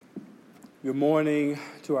Good morning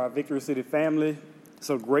to our Victory City family.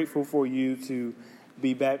 So grateful for you to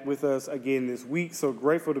be back with us again this week. So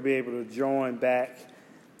grateful to be able to join back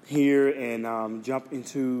here and jump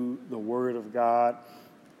into the Word of God.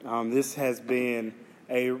 This has been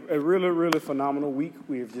a really phenomenal week.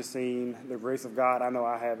 We have just seen the grace of God. I know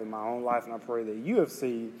I have in my own life, and I pray that you have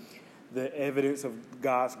seen the evidence of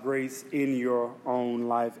God's grace in your own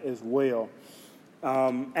life as well.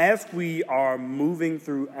 As we are moving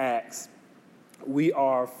through Acts, we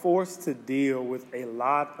are forced to deal with a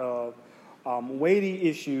lot of weighty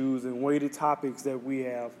issues and weighty topics that we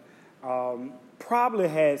have probably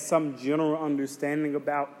had some general understanding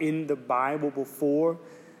about in the Bible before.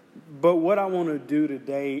 But what I want to do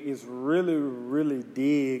today is really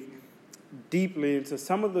dig deeply into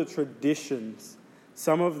some of the traditions,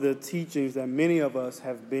 some of the teachings that many of us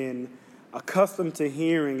have been accustomed to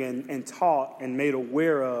hearing and taught and made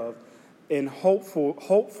aware of, and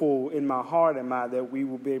hopeful in my heart and mind that we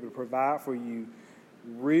will be able to provide for you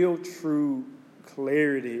real, true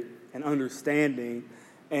clarity and understanding,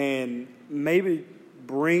 and maybe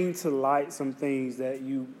bring to light some things that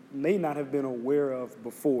you may not have been aware of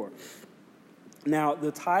before. Now,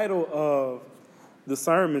 the title of the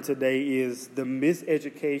sermon today is The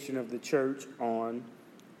Miseducation of the Church on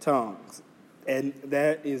Tongues. And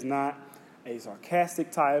that is not a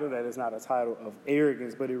sarcastic title, that is not a title of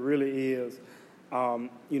arrogance, but it really is,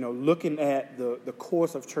 looking at the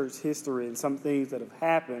course of church history and some things that have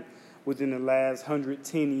happened within the last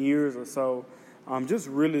 110 years or so, just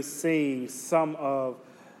really seeing some of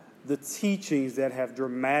the teachings that have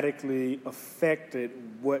dramatically affected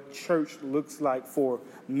what church looks like for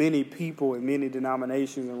many people in many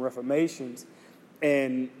denominations and reformations,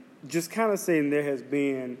 and just kind of saying there has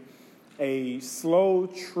been a slow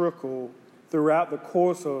trickle throughout the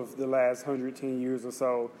course of the last 110 years or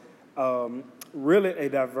so, really a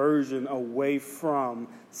diversion away from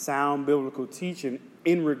sound biblical teaching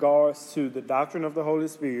in regards to the doctrine of the Holy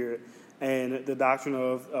Spirit and the doctrine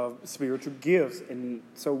of spiritual gifts. And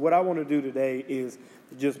so what I want to do today is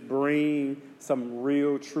just bring some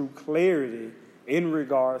real, true clarity in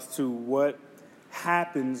regards to what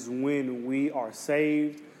happens when we are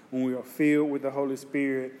saved, when we are filled with the Holy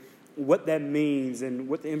Spirit, what that means and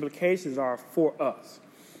what the implications are for us.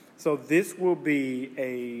 So this will be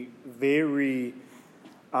a very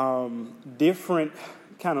different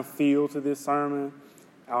kind of feel to this sermon,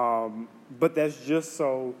 but that's just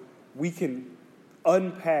so we can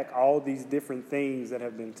unpack all these different things that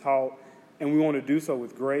have been taught, and we want to do so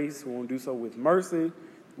with grace, we want to do so with mercy,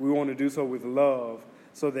 we want to do so with love,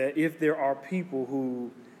 so that if there are people who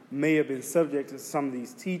may have been subject to some of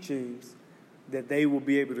these teachings, that they will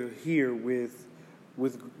be able to hear with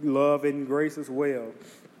love and grace as well.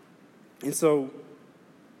 And so,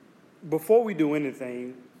 before we do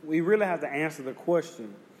anything, we really have to answer the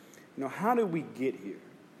question, how did we get here?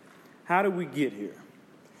 How did we get here?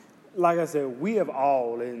 Like I said, we have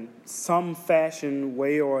all, in some fashion,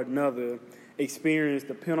 way or another, experienced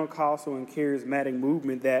the Pentecostal and charismatic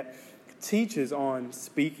movement that teaches on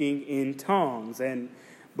speaking in tongues. And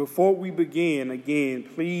before we begin, again,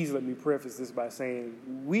 please let me preface this by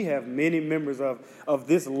saying we have many members of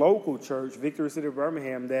this local church, Victory City,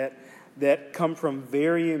 Birmingham, that come from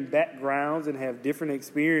varying backgrounds and have different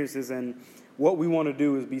experiences. And what we want to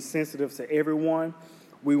do is be sensitive to everyone.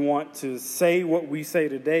 We want to say what we say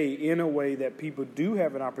today in a way that people do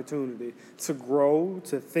have an opportunity to grow,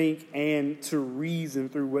 to think, and to reason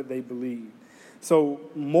through what they believe. So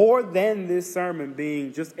more than this sermon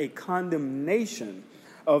being just a condemnation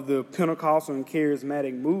of the Pentecostal and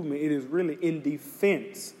charismatic movement, it is really in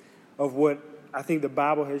defense of what I think the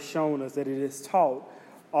Bible has shown us that it is taught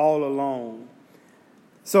all along.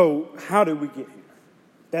 So how did we get here?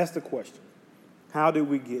 That's the question. How did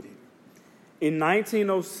we get here? In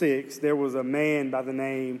 1906, there was a man by the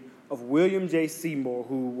name of William J. Seymour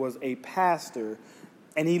who was a pastor,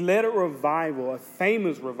 and he led a revival, a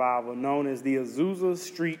famous revival known as the Azusa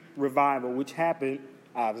Street Revival, which happened,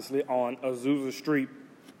 obviously, on Azusa Street.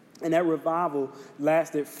 And that revival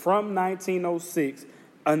lasted from 1906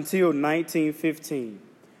 until 1915.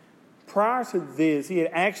 Prior to this, he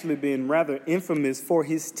had actually been rather infamous for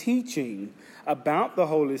his teaching about the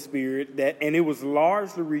Holy Spirit, and it was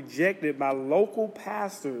largely rejected by local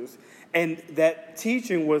pastors. And that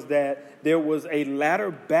teaching was that there was a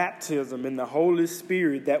latter baptism in the Holy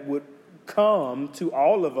Spirit that would come to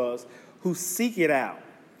all of us who seek it out.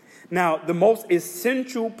 Now, the most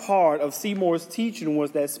essential part of Seymour's teaching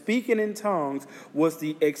was that speaking in tongues was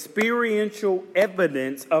the experiential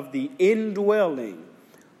evidence of the indwelling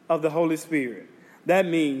of the Holy Spirit. That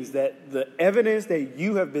means that the evidence that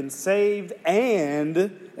you have been saved and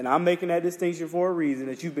I'm making that distinction for a reason,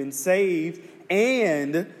 that you've been saved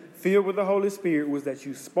and filled with the Holy Spirit was that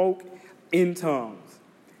you spoke in tongues.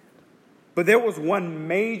 But there was one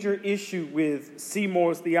major issue with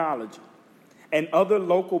Seymour's theology, and other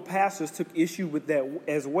local pastors took issue with that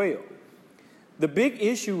as well. The big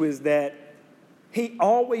issue is that he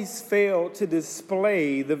always failed to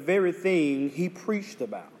display the very thing he preached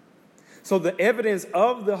about. So the evidence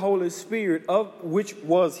of the Holy Spirit, of which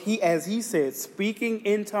was he, as he said, speaking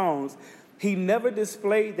in tongues, he never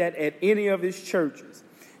displayed that at any of his churches.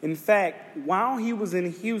 In fact, while he was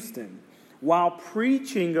in Houston, while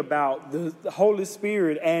preaching about the Holy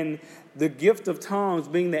Spirit and the gift of tongues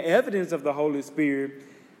being the evidence of the Holy Spirit,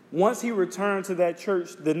 once he returned to that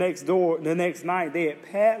church the next night, they had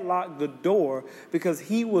padlocked the door because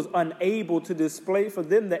he was unable to display for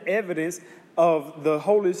them the evidence of the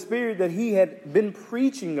Holy Spirit that he had been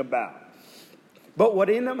preaching about. But what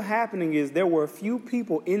ended up happening is there were a few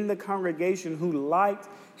people in the congregation who liked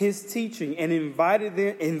his teaching and invited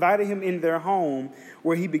him in their home,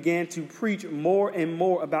 where he began to preach more and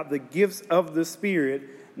more about the gifts of the Spirit,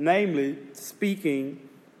 namely speaking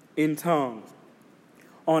in tongues.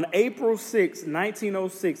 On April 6,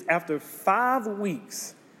 1906, after 5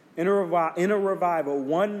 weeks in a revival,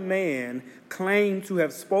 one man claimed to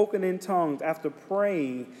have spoken in tongues after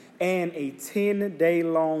praying and a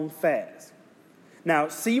 10-day-long fast. Now,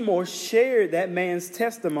 Seymour shared that man's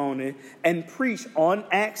testimony and preached on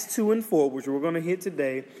Acts 2 and 4, which we're going to hit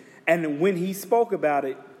today. And when he spoke about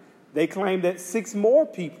it, they claimed that 6 more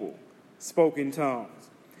people spoke in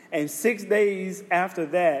tongues. And 6 days after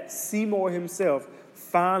that, Seymour himself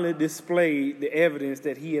finally displayed the evidence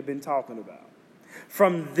that he had been talking about.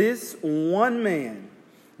 From this one man,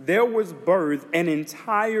 there was birthed an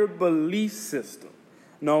entire belief system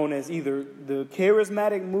known as either the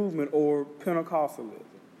charismatic movement or Pentecostalism.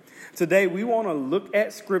 Today, we want to look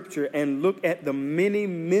at Scripture and look at the many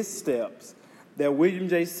missteps that William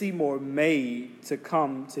J. Seymour made to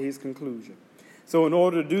come to his conclusion. So in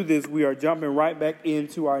order to do this, we are jumping right back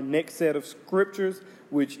into our next set of Scriptures,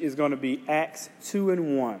 which is going to be Acts 2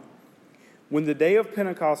 and 1. When the day of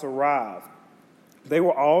Pentecost arrived, they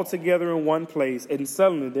were all together in one place, and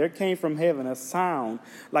suddenly there came from heaven a sound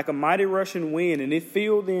like a mighty rushing wind, and it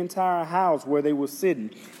filled the entire house where they were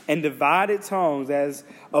sitting. And divided tongues as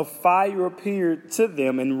of fire appeared to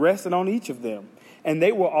them and rested on each of them. And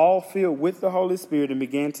they were all filled with the Holy Spirit and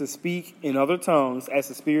began to speak in other tongues as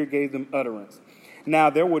the Spirit gave them utterance.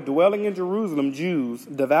 Now there were dwelling in Jerusalem Jews,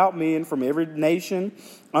 devout men from every nation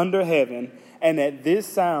under heaven. And at this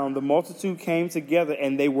sound the multitude came together,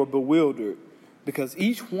 and they were bewildered, because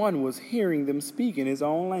each one was hearing them speak in his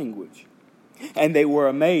own language. And they were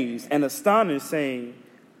amazed and astonished, saying,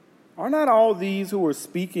 "Are not all these who are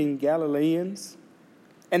speaking Galileans?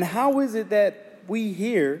 And how is it that we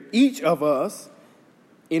hear, each of us,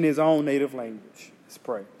 in his own native language?" Let's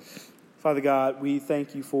pray. Father God, we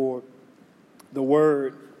thank you for the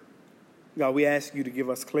word. God, we ask you to give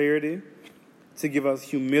us clarity, to give us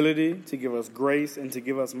humility, to give us grace, and to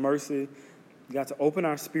give us mercy. God, to open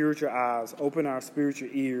our spiritual eyes, open our spiritual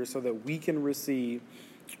ears so that we can receive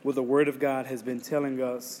what the Word of God has been telling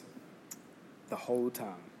us the whole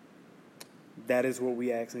time. That is what we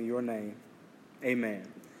ask in your name. Amen.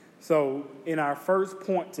 So in our first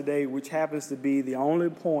point today, which happens to be the only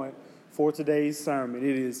point for today's sermon,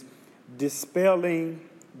 it is dispelling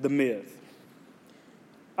the myth.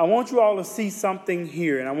 I want you all to see something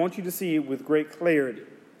here, and I want you to see it with great clarity.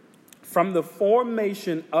 From the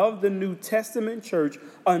formation of the New Testament church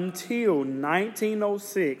until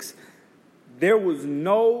 1906, there was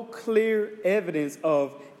no clear evidence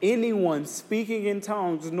of anyone speaking in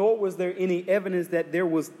tongues, nor was there any evidence that there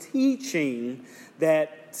was teaching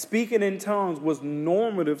that speaking in tongues was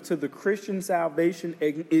normative to the Christian salvation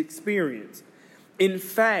experience. In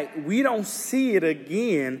fact, we don't see it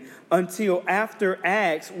again until after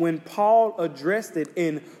Acts, when Paul addressed it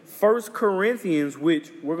in 1 Corinthians,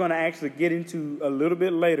 which we're going to actually get into a little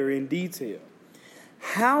bit later in detail.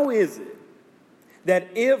 How is it that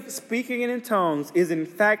if speaking in tongues is in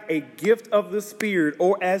fact a gift of the Spirit,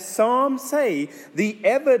 or as some say, the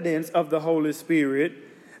evidence of the Holy Spirit,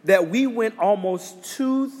 that we went almost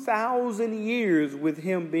 2,000 years with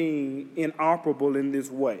him being inoperable in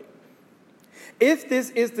this way? If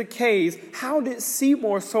this is the case, how did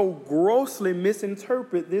Seymour so grossly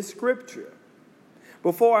misinterpret this scripture?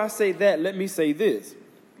 Before I say that, let me say this.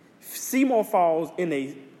 Seymour falls in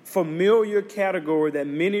a familiar category that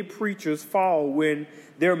many preachers fall when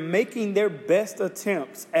they're making their best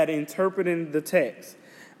attempts at interpreting the text.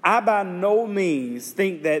 I by no means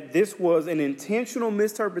think that this was an intentional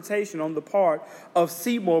misinterpretation on the part of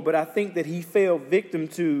Seymour, but I think that he fell victim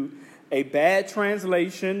to a bad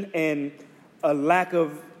translation and a lack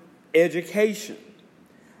of education.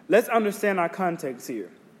 Let's understand our context here.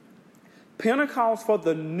 Pentecost for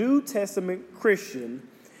the New Testament Christian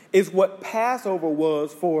is what Passover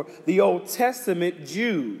was for the Old Testament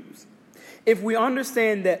Jews. If we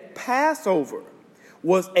understand that Passover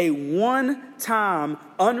was a one-time,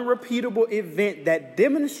 unrepeatable event that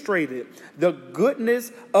demonstrated the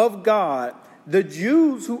goodness of God, the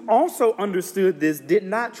Jews who also understood this did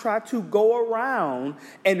not try to go around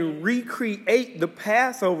and recreate the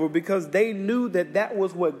Passover because they knew that that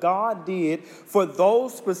was what God did for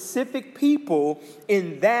those specific people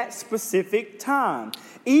in that specific time.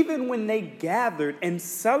 Even when they gathered and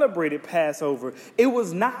celebrated Passover, it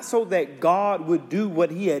was not so that God would do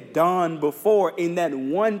what he had done before in that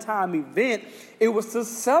one-time event. It was to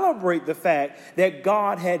celebrate the fact that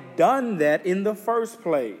God had done that in the first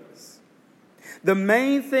place. The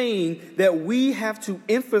main thing that we have to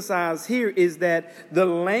emphasize here is that the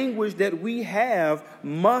language that we have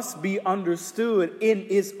must be understood in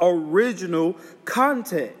its original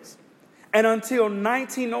context. And until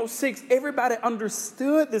 1906, everybody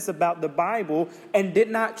understood this about the Bible and did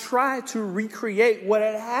not try to recreate what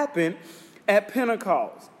had happened at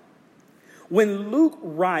Pentecost. When Luke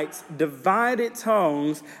writes, divided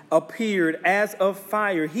tongues appeared as of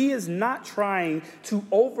fire, he is not trying to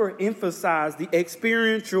overemphasize the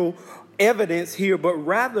experiential evidence here, but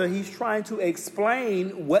rather he's trying to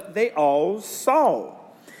explain what they all saw.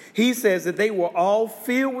 He says that they were all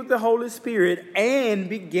filled with the Holy Spirit and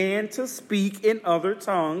began to speak in other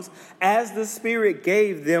tongues as the Spirit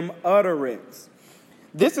gave them utterance.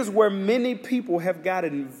 This is where many people have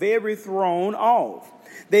gotten very thrown off.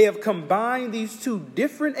 They have combined these two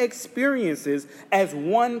different experiences as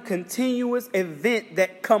one continuous event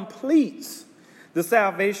that completes the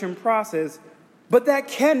salvation process, but that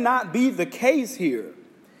cannot be the case here.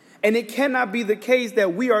 And it cannot be the case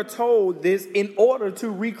that we are told this in order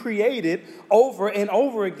to recreate it over and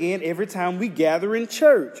over again every time we gather in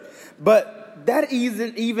church. But that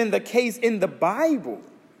isn't even the case in the Bible.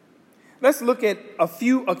 Let's look at a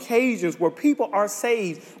few occasions where people are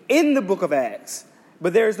saved in the book of Acts,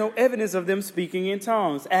 but there is no evidence of them speaking in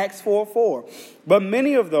tongues. Acts 4:4. But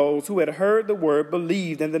many of those who had heard the word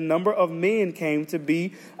believed, and the number of men came to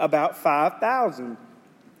be about 5,000.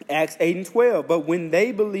 Acts 8:12. But when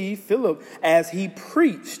they believed Philip as he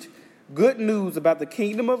preached good news about the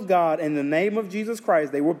kingdom of God in the name of Jesus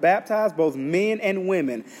Christ, they were baptized, both men and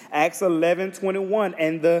women. Acts 11:21.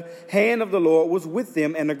 And the hand of the Lord was with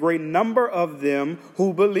them, and a great number of them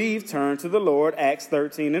who believed turned to the Lord. Acts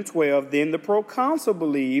 13:12. Then the proconsul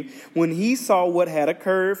believed when he saw what had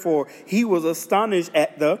occurred, for he was astonished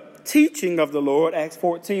at the teaching of the Lord. Acts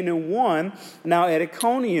 14:1. Now at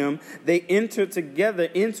Iconium they entered together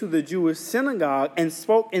into the Jewish synagogue and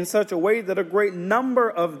spoke in such a way that a great number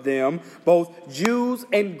of them, both Jews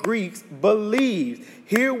and Greeks, believed.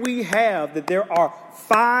 Here we have that there are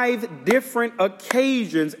 5 different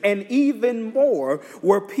occasions and even more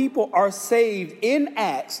where people are saved in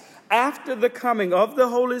Acts after the coming of the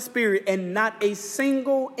Holy Spirit, and not a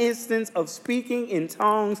single instance of speaking in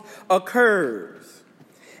tongues occurs.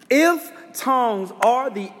 If tongues are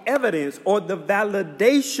the evidence or the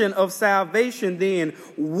validation of salvation, then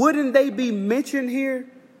wouldn't they be mentioned here?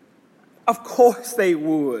 Of course they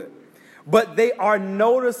would. But they are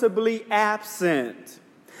noticeably absent.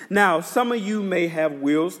 Now, some of you may have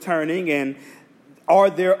wheels turning, and are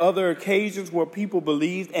there other occasions where people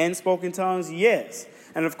believed and spoke in tongues? Yes.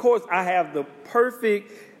 And of course, I have the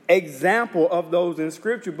perfect example of those in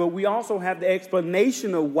Scripture, but we also have the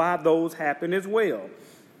explanation of why those happen as well.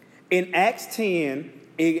 In Acts 10,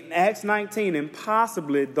 in Acts 19, and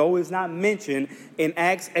possibly, though it's not mentioned, in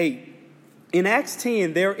Acts 8. In Acts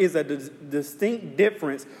 10, there is a distinct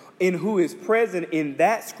difference in who is present in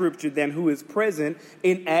that scripture than who is present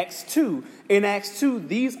in Acts 2. In Acts 2,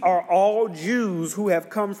 these are all Jews who have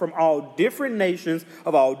come from all different nations,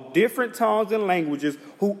 of all different tongues and languages,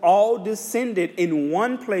 who all descended in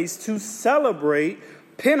one place to celebrate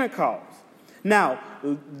Pentecost. Now,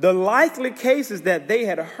 the likely case is that they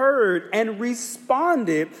had heard and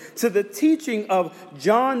responded to the teaching of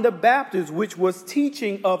John the Baptist, which was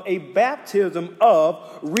teaching of a baptism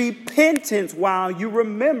of repentance. While you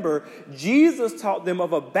remember, Jesus taught them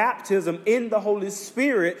of a baptism in the Holy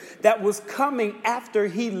Spirit that was coming after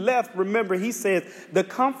he left. Remember, he says, the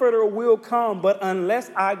Comforter will come, but unless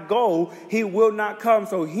I go, he will not come.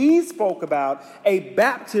 So he spoke about a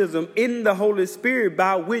baptism in the Holy Spirit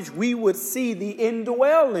by which we would see see the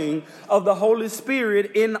indwelling of the Holy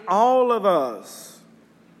Spirit in all of us.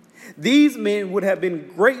 These men would have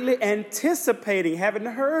been greatly anticipating, having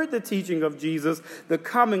heard the teaching of Jesus, the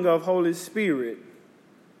coming of Holy Spirit.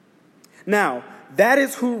 Now, that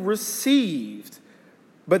is who received,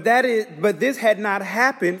 but this had not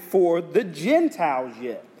happened for the Gentiles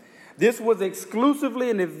yet. This was exclusively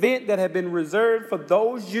an event that had been reserved for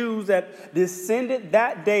those Jews that descended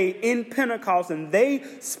that day in Pentecost, and they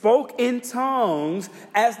spoke in tongues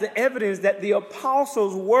as the evidence that the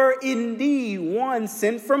apostles were indeed one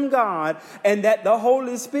sent from God and that the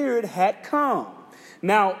Holy Spirit had come.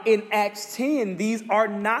 Now, in Acts 10, these are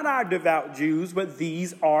not our devout Jews, but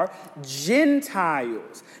these are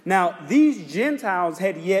Gentiles. Now, these Gentiles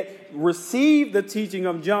had yet received the teaching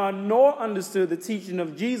of John, nor understood the teaching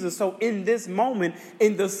of Jesus. So in this moment,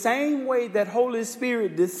 in the same way that Holy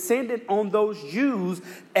Spirit descended on those Jews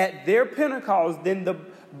at their Pentecost, then the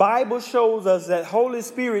Bible shows us that Holy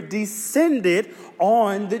Spirit descended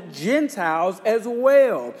on the Gentiles as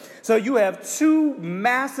well. So you have two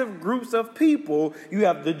massive groups of people. You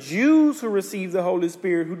have the Jews who received the Holy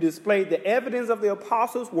Spirit, who displayed the evidence of the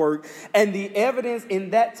apostles' work and the evidence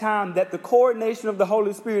in that time that the coordination of the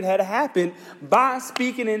Holy Spirit had happened by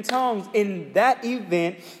speaking in tongues. In that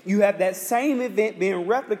event, you have that same event being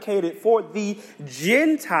replicated for the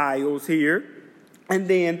Gentiles here. And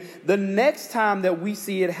then the next time that we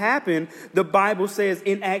see it happen, the Bible says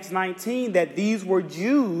in Acts 19 that these were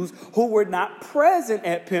Jews who were not present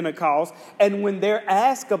at Pentecost. And when they're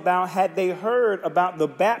asked about had they heard about the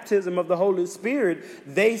baptism of the Holy Spirit,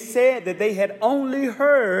 they said that they had only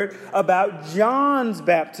heard about John's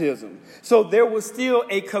baptism. So there was still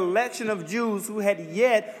a collection of Jews who had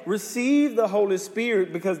yet received the Holy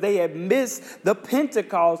Spirit because they had missed the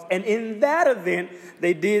Pentecost. And in that event,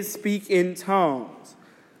 they did speak in tongues.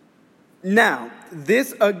 Now,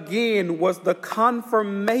 this again was the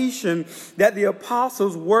confirmation that the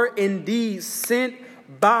apostles were indeed sent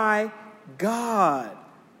by God.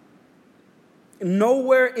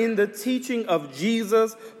 Nowhere in the teaching of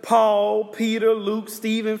Jesus, Paul, Peter, Luke,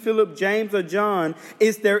 Stephen, Philip, James, or John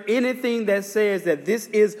is there anything that says that this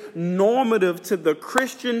is normative to the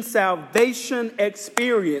Christian salvation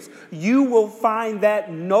experience. You will find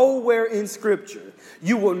that nowhere in Scripture.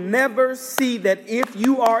 You will never see that if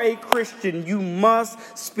you are a Christian, you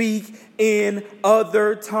must speak in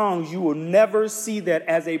other tongues. You will never see that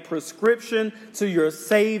as a prescription to your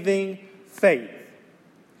saving faith.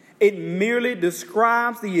 It merely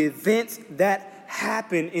describes the events that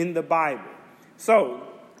happen in the Bible. So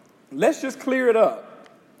let's just clear it up,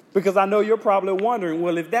 because I know you're probably wondering,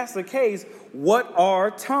 well, if that's the case, what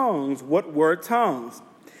are tongues? What were tongues?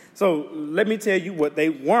 So let me tell you what they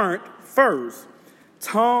weren't first.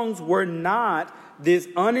 Tongues were not this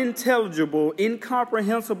unintelligible,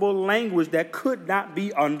 incomprehensible language that could not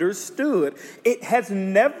be understood. It has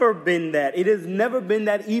never been that. It has never been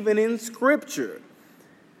that even in Scripture.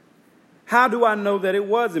 How do I know that it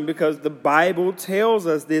wasn't? Because the Bible tells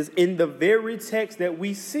us this in the very text that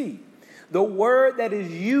we see. The word that is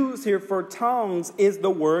used here for tongues is the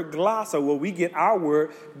word glossa, where we get our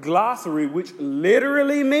word glossary, which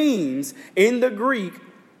literally means in the Greek,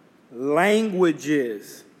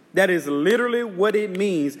 languages. That is literally what it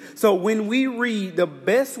means. So when we read, the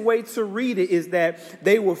best way to read it is that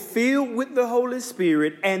they were filled with the Holy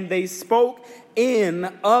Spirit and they spoke in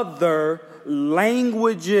other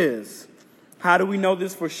languages. How do we know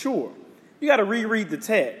this for sure? You got to reread the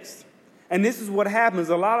text. And this is what happens.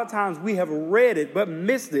 A lot of times we have read it but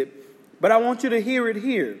missed it. But I want you to hear it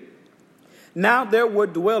here. Now there were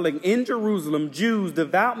dwelling in Jerusalem Jews,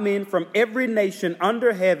 devout men from every nation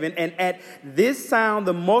under heaven. And at this sound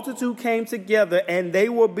the multitude came together and they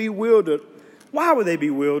were bewildered. Why were they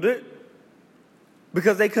bewildered?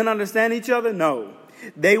 Because they couldn't understand each other? No.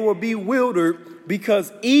 They were bewildered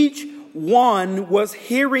because each one was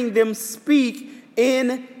hearing them speak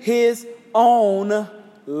in his own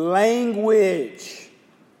language.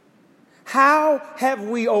 How have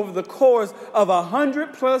we over the course of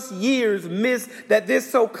 100+ years missed that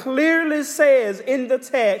this so clearly says in the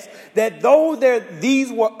text that though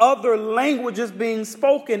these were other languages being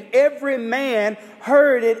spoken, every man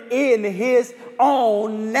heard it in his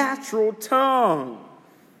own natural tongue?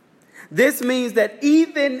 This means that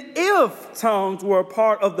even if tongues were a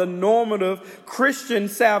part of the normative Christian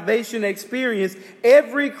salvation experience,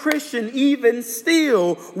 every Christian even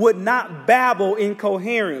still would not babble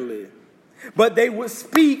incoherently, but they would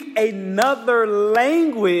speak another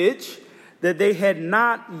language that they had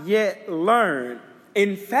not yet learned.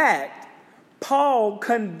 In fact, Paul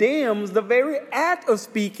condemns the very act of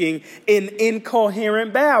speaking in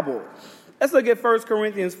incoherent babble. Let's look at 1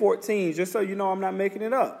 Corinthians 14, just so you know I'm not making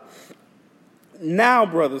it up. Now,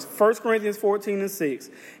 brothers, 1 Corinthians 14 and 6.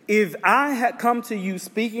 If I had come to you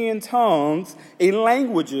speaking in tongues, in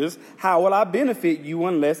languages, how will I benefit you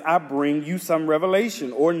unless I bring you some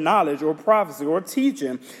revelation or knowledge or prophecy or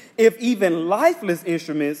teaching? If even lifeless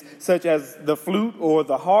instruments such as the flute or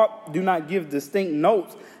the harp do not give distinct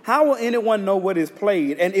notes, how will anyone know what is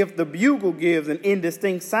played? And if the bugle gives an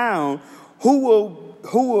indistinct sound, who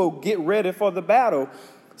will get ready for the battle?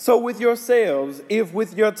 So with yourselves, if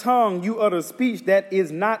with your tongue you utter speech that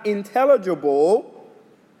is not intelligible,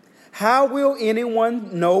 how will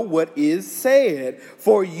anyone know what is said?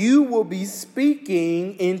 For you will be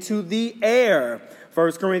speaking into the air.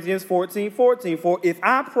 1 Corinthians 14:14. For if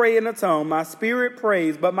I pray in a tongue, my spirit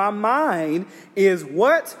prays, but my mind is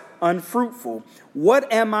what? Unfruitful.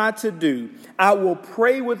 What am I to do? I will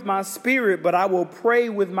pray with my spirit, but I will pray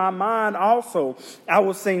with my mind also. I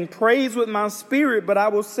will sing praise with my spirit, but I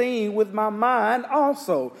will sing with my mind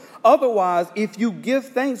also. Otherwise, if you give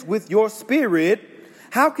thanks with your spirit,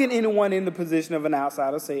 how can anyone in the position of an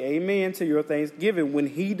outsider say amen to your thanksgiving when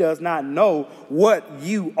he does not know what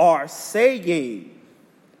you are saying?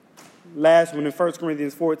 Last one in 1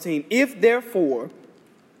 Corinthians 14. If therefore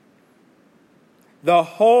the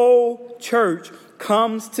whole church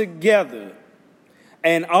comes together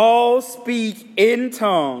and all speak in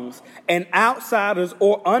tongues, and outsiders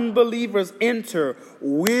or unbelievers enter,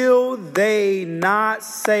 will they not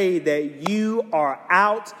say that you are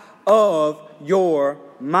out of your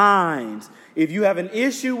minds? If you have an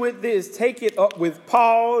issue with this, take it up with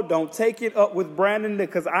Paul. Don't take it up with Brandon,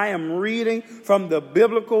 because I am reading from the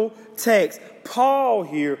biblical text. Paul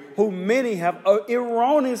here, who many have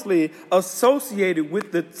erroneously associated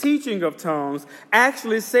with the teaching of tongues,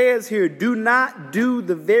 actually says here, do not do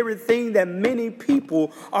the very thing that many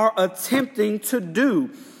people are attempting to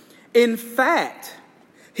do. In fact,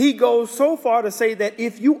 he goes so far to say that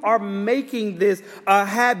if you are making this a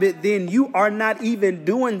habit, then you are not even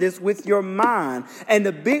doing this with your mind. And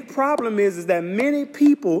the big problem is that many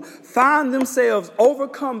people find themselves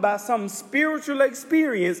overcome by some spiritual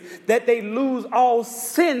experience that they lose all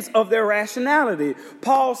sense of their rationality.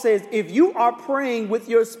 Paul says if you are praying with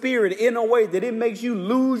your spirit in a way that it makes you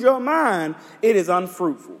lose your mind, it is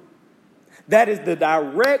unfruitful. That is the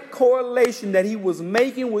direct correlation that he was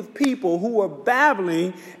making with people who were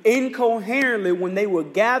babbling incoherently when they were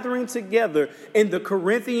gathering together in the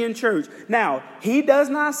Corinthian church. Now, he does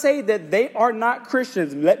not say that they are not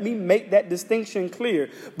Christians. Let me make that distinction clear.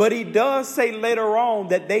 But he does say later on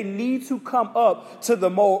that they need to come up to the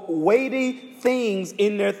more weighty things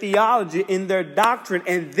in their theology, in their doctrine,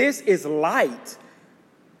 and this is light.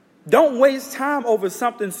 Don't waste time over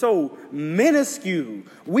something so minuscule.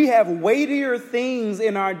 We have weightier things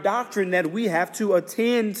in our doctrine that we have to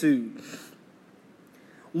attend to.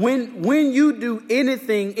 When you do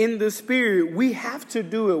anything in the spirit, we have to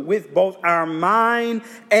do it with both our mind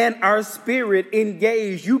and our spirit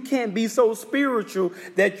engaged. You can't be so spiritual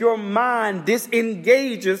that your mind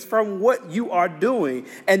disengages from what you are doing.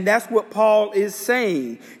 And that's what Paul is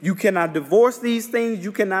saying. You cannot divorce these things.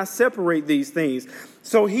 You cannot separate these things.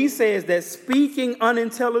 So he says that speaking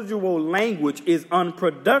unintelligible language is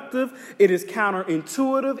unproductive, it is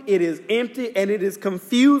counterintuitive, it is empty, and it is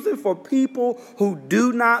confusing for people who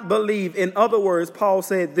do not believe. In other words, Paul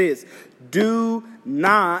said this: do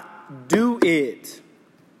not do it.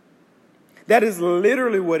 That is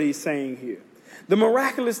literally what he's saying here. The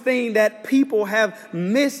miraculous thing that people have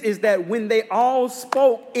missed is that when they all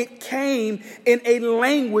spoke, it came in a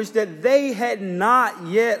language that they had not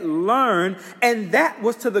yet learned. And that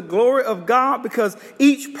was to the glory of God, because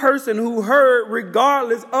each person who heard,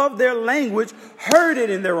 regardless of their language, heard it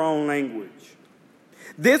in their own language.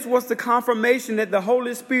 This was the confirmation that the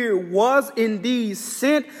Holy Spirit was indeed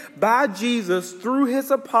sent by Jesus through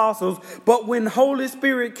his apostles. But when Holy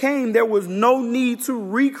Spirit came, there was no need to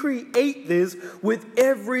recreate this with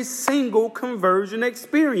every single conversion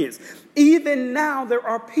experience. Even now, there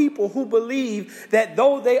are people who believe that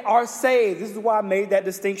though they are saved, this is why I made that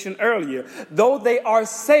distinction earlier, though they are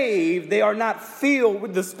saved, they are not filled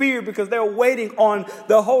with the Spirit because they're waiting on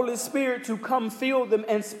the Holy Spirit to come fill them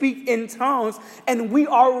and speak in tongues. And we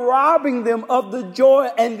are robbing them of the joy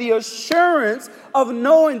and the assurance of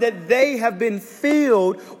knowing that they have been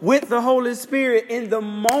filled with the Holy Spirit in the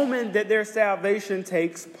moment that their salvation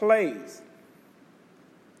takes place.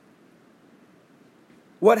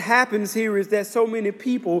 What happens here is that so many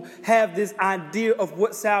people have this idea of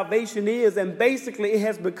what salvation is, and basically it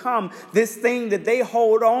has become this thing that they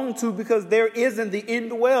hold on to because there isn't the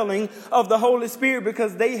indwelling of the Holy Spirit,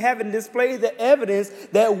 because they haven't displayed the evidence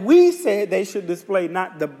that we said they should display,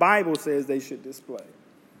 not the Bible says they should display.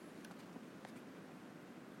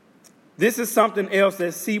 This is something else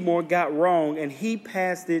that Seymour got wrong, and he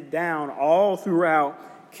passed it down all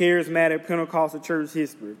throughout charismatic Pentecostal church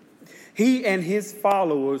history. He and his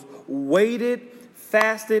followers waited,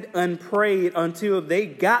 fasted, and prayed until they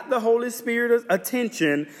got the Holy Spirit's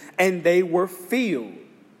attention and they were filled.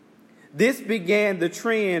 This began the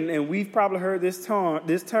trend, and we've probably heard this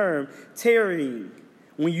term, tarrying.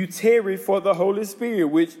 When you tarry for the Holy Spirit,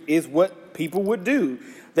 which is what people would do.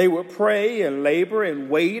 They would pray and labor and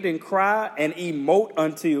wait and cry and emote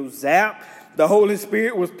until zap, the Holy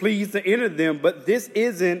Spirit was pleased to enter them. But this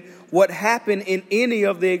isn't what happened in any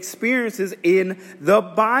of the experiences in the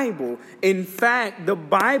Bible. In fact, the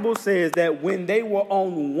Bible says that when they were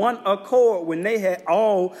on one accord, when they had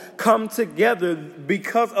all come together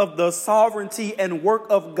because of the sovereignty and work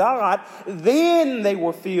of God, then they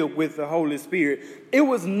were filled with the Holy Spirit. It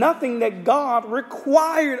was nothing that God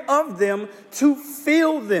required of them to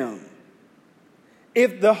fill them.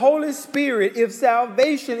 If the Holy Spirit, if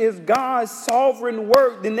salvation is God's sovereign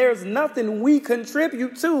work, then there's nothing we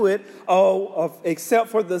contribute to it except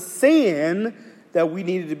for the sin that we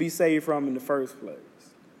needed to be saved from in the first place.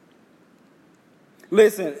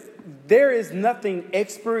 Listen, there is nothing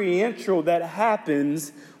experiential that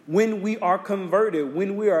happens when we are converted,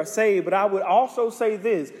 when we are saved. But I would also say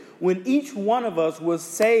this: when each one of us was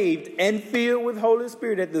saved and filled with Holy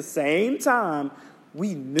Spirit at the same time,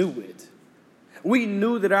 we knew it. We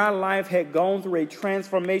knew that our life had gone through a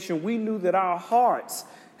transformation. We knew that our hearts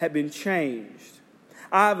had been changed.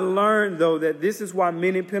 I've learned, though, that this is why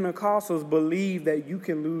many Pentecostals believe that you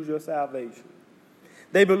can lose your salvation.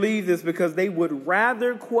 They believe this because they would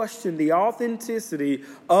rather question the authenticity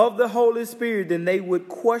of the Holy Spirit than they would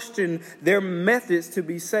question their methods to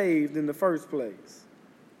be saved in the first place.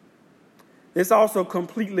 This also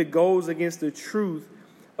completely goes against the truth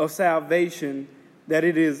of salvation, that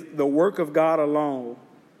it is the work of God alone.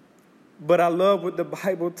 But I love what the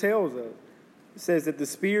Bible tells us. It says that the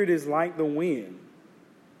Spirit is like the wind.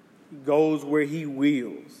 He goes where he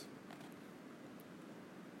wills.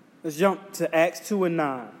 Let's jump to Acts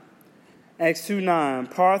 2:9. Acts 2:9.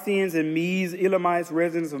 Parthians and Medes, Elamites,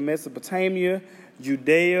 residents of Mesopotamia,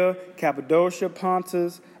 Judea, Cappadocia,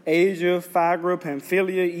 Pontus, Asia, Phrygia,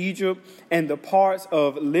 Pamphylia, Egypt, and the parts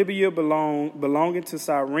of Libya belonging to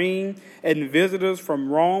Cyrene, and visitors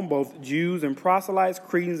from Rome, both Jews and proselytes,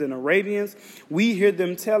 Cretans and Arabians. We hear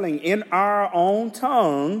them telling in our own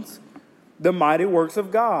tongues the mighty works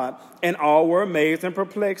of God. And all were amazed and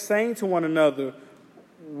perplexed, saying to one another,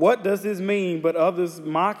 "What does this mean?" But others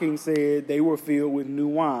mocking said they were filled with new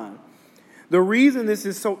wine. The reason this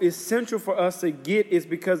is so essential for us to get is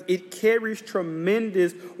because it carries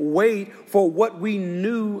tremendous weight for what we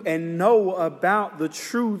knew and know about the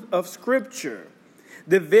truth of Scripture.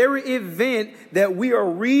 The very event that we are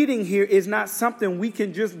reading here is not something we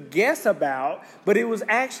can just guess about, but it was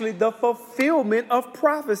actually the fulfillment of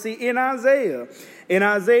prophecy in Isaiah. In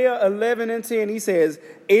Isaiah 11:10, he says,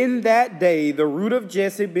 "In that day, the root of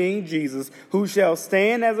Jesse, being Jesus, who shall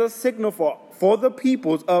stand as a signal for the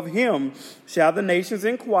peoples, of him shall the nations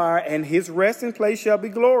inquire, and his resting place shall be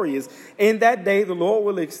glorious. In that day, the Lord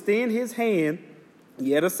will extend his hand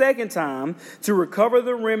yet a second time to recover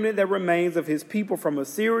the remnant that remains of his people from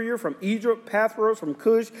Assyria, from Egypt, Pathros, from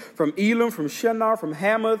Cush, from Elam, from Shinar, from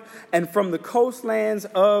Hamath, and from the coastlands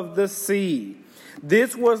of the sea."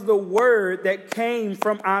 This was the word that came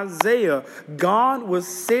from Isaiah. God was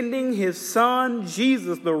sending his son,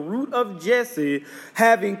 Jesus, the root of Jesse,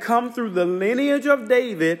 having come through the lineage of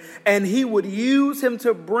David, and he would use him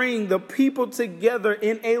to bring the people together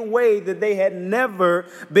in a way that they had never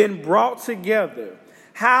been brought together.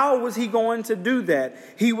 How was he going to do that?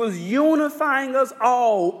 He was unifying us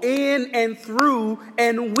all in and through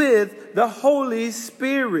and with the Holy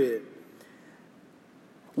Spirit.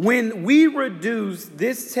 When we reduce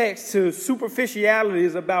this text to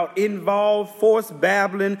superficialities about involved, forced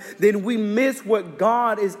babbling, then we miss what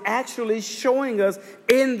God is actually showing us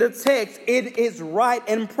in the text in its right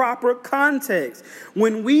and proper context.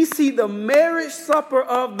 When we see the marriage supper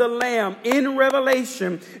of the Lamb in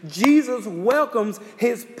Revelation, Jesus welcomes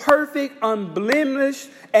his perfect, unblemished,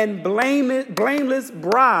 and blameless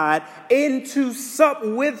bride into sup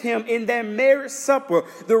with him in that marriage supper.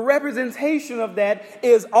 The representation of that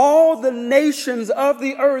is all the nations of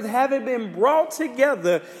the earth having been brought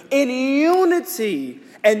together in unity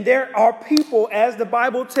And there are people, as the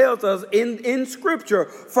Bible tells us in Scripture,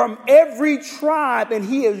 from every tribe, and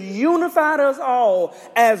he has unified us all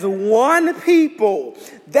as one people.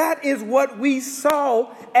 That is what we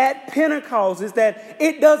saw at Pentecost, is that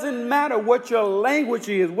it doesn't matter what your language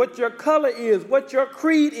is, what your color is, what your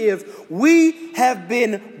creed is. We have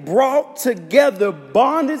been brought together,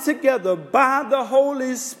 bonded together by the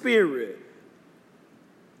Holy Spirit.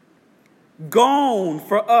 Gone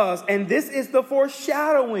for us, and this is the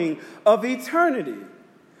foreshadowing of eternity.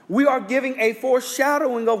 We are giving a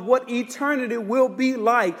foreshadowing of what eternity will be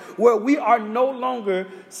like, where we are no longer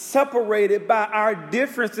separated by our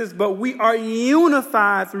differences, but we are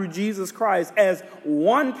unified through Jesus Christ as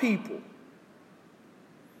one people.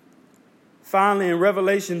 Finally, in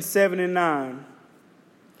Revelation 7 and 9,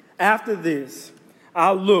 after this,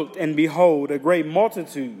 I looked, and behold, a great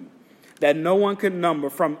multitude that no one could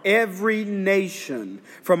number, from every nation,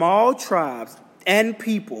 from all tribes and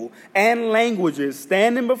people and languages,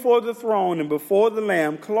 standing before the throne and before the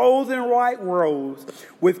Lamb, clothed in white robes,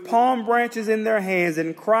 with palm branches in their hands,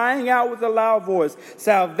 and crying out with a loud voice,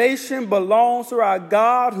 "Salvation belongs to our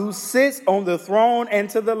God who sits on the throne and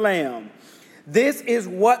to the Lamb." This is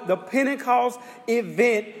what the Pentecost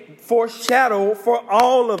event foreshadowed for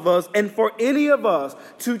all of us, and for any of us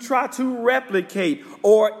to try to replicate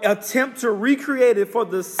or attempt to recreate it for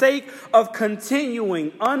the sake of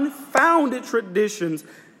continuing unfounded traditions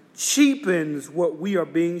cheapens what we are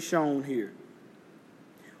being shown here.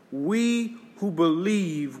 We who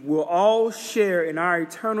believe will all share in our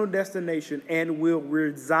eternal destination and will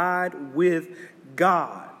reside with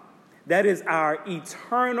God. That is our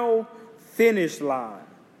eternal finish line,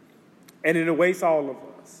 and it awaits all of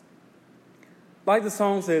us. Like the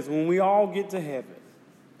song says, when we all get to heaven,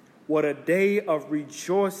 what a day of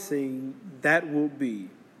rejoicing that will be.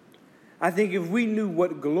 I think if we knew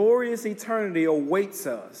what glorious eternity awaits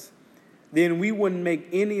us, then we wouldn't make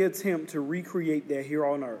any attempt to recreate that here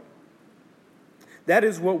on earth. That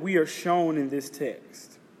is what we are shown in this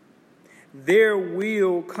text. There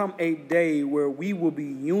will come a day where we will be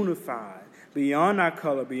unified beyond our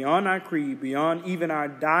color, beyond our creed, beyond even our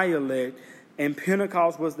dialect. And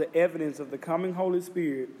Pentecost was the evidence of the coming Holy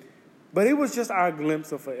Spirit. But it was just our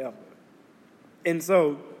glimpse of forever. And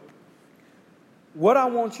so, what I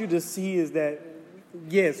want you to see is that,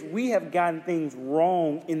 yes, we have gotten things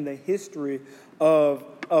wrong in the history of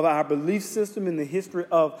our belief system, in the history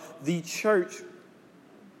of the church.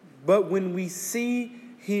 But when we see,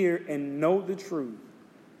 hear, and know the truth,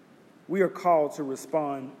 we are called to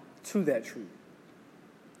respond to that truth.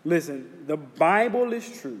 Listen, the Bible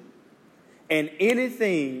is true. And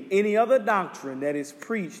any other doctrine that is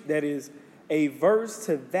preached that is averse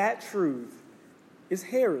to that truth is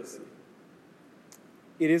heresy.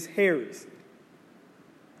 It is heresy.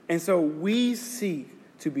 And so we seek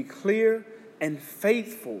to be clear and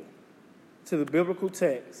faithful to the biblical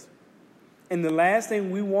text. And the last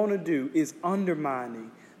thing we want to do is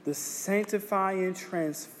undermining the sanctifying,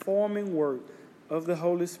 transforming work of the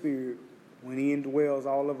Holy Spirit when he indwells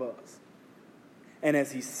all of us. And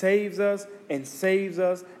as he saves us and saves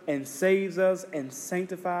us and saves us and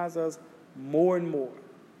sanctifies us more and more.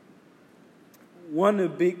 One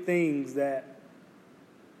of the big things that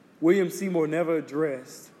William Seymour never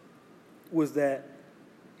addressed was that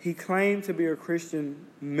he claimed to be a Christian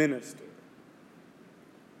minister.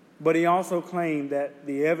 But he also claimed that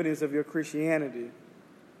the evidence of your Christianity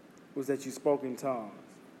was that you spoke in tongues.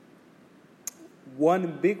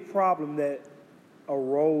 One big problem that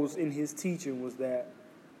arose in his teaching was that,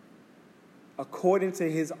 according to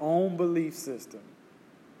his own belief system,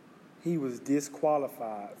 he was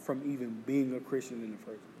disqualified from even being a Christian in the first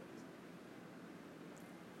place.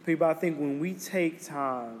 People, I think when we take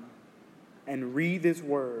time and read this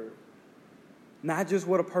word, not just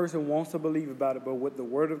what a person wants to believe about it, but what the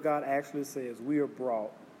Word of God actually says, we are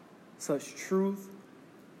brought such truth,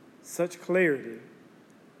 such clarity,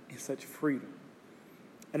 and such freedom.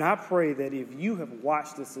 And I pray that if you have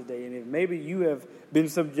watched this today, and if maybe you have been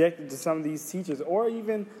subjected to some of these teachers, or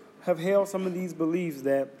even have held some of these beliefs,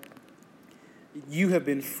 that you have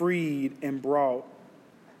been freed and brought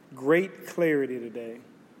great clarity today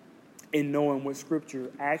in knowing what Scripture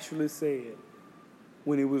actually said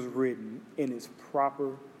when it was written in its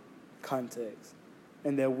proper context.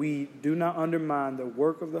 And that we do not undermine the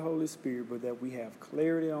work of the Holy Spirit, but that we have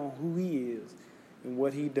clarity on who he is and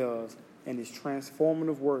what he does and his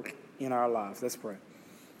transformative work in our lives. Let's pray.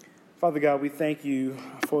 Father God, we thank you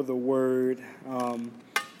for the word.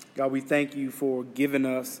 God, we thank you for giving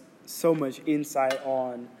us so much insight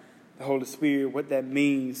on the Holy Spirit, what that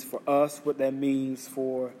means for us, what that means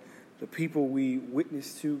for the people we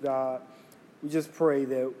witness to, God. we just pray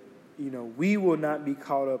that, we will not be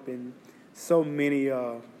caught up in so many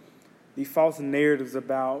the false narratives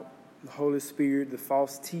about the Holy Spirit, the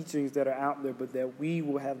false teachings that are out there, but that we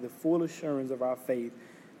will have the full assurance of our faith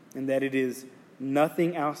and that it is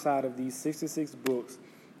nothing outside of these 66 books.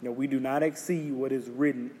 We do not exceed what is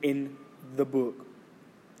written in the book.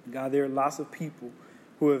 God, there are lots of people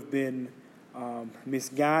who have been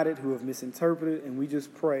misguided, who have misinterpreted, and we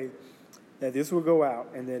just pray that this will go out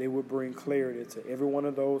and that it will bring clarity to every one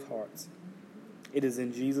of those hearts. It is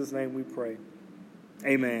in Jesus' name we pray.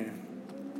 Amen.